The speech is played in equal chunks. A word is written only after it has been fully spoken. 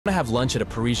Want to have lunch at a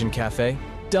Parisian cafe?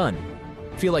 Done.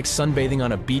 Feel like sunbathing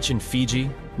on a beach in Fiji?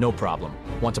 No problem.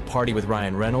 Want to party with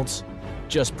Ryan Reynolds?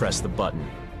 Just press the button.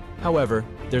 However,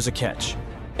 there's a catch.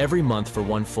 Every month for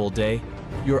one full day,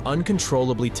 you're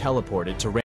uncontrollably teleported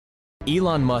to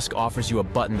Elon Musk offers you a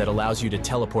button that allows you to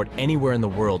teleport anywhere in the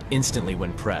world instantly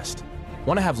when pressed.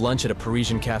 Want to have lunch at a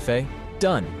Parisian cafe?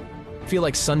 Done. Feel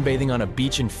like sunbathing on a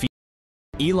beach in Fiji?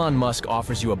 Elon Musk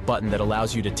offers you a button that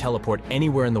allows you to teleport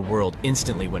anywhere in the world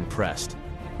instantly when pressed.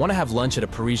 Want to have lunch at a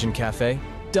Parisian cafe?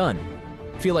 Done.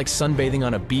 Feel like sunbathing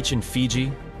on a beach in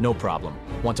Fiji? No problem.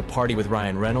 Want to party with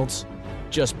Ryan Reynolds?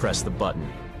 Just press the button.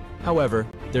 However,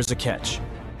 there's a catch.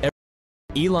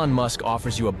 Elon Musk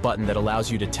offers you a button that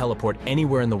allows you to teleport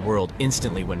anywhere in the world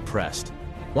instantly when pressed.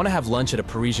 Want to have lunch at a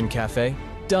Parisian cafe?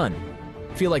 Done.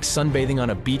 Feel like sunbathing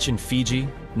on a beach in Fiji?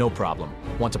 No problem.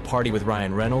 Want to party with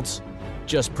Ryan Reynolds?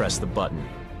 Just press the button.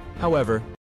 However,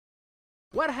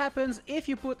 what happens if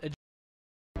you put a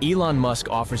Elon Musk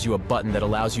offers you a button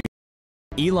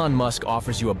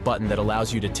that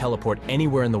allows you to teleport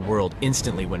anywhere in the world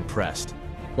instantly when pressed.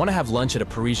 Want to have lunch at a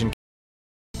Parisian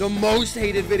The most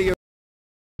hated video.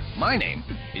 My name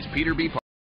is Peter B. Parker.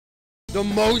 The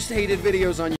most hated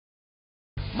videos on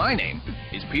My name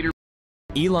is Peter.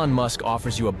 Elon Musk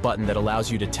offers you a button that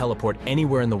allows you to teleport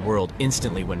anywhere in the world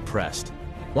instantly when pressed.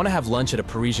 Want to have lunch at a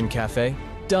Parisian cafe?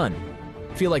 Done.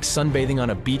 Feel like sunbathing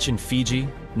on a beach in Fiji?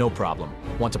 No problem.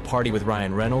 Want to party with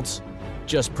Ryan Reynolds?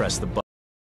 Just press the button.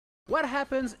 What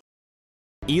happens?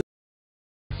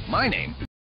 My name.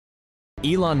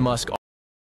 Elon Musk.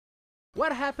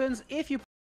 What happens if you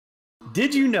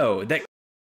Did you know that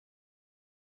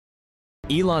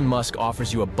Elon Musk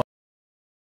offers you a button?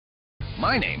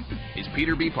 My name is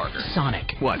Peter B. Parker.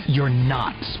 Sonic. What? You're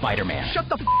not Spider-Man. Shut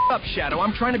the up, Shadow.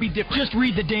 I'm trying to be different. Just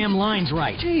read the damn lines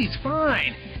right. Jeez,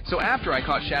 fine. So after I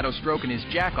caught Shadow stroking his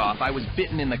jack off, I was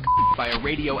bitten in the by a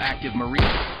radioactive marine.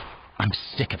 I'm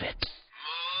sick of it.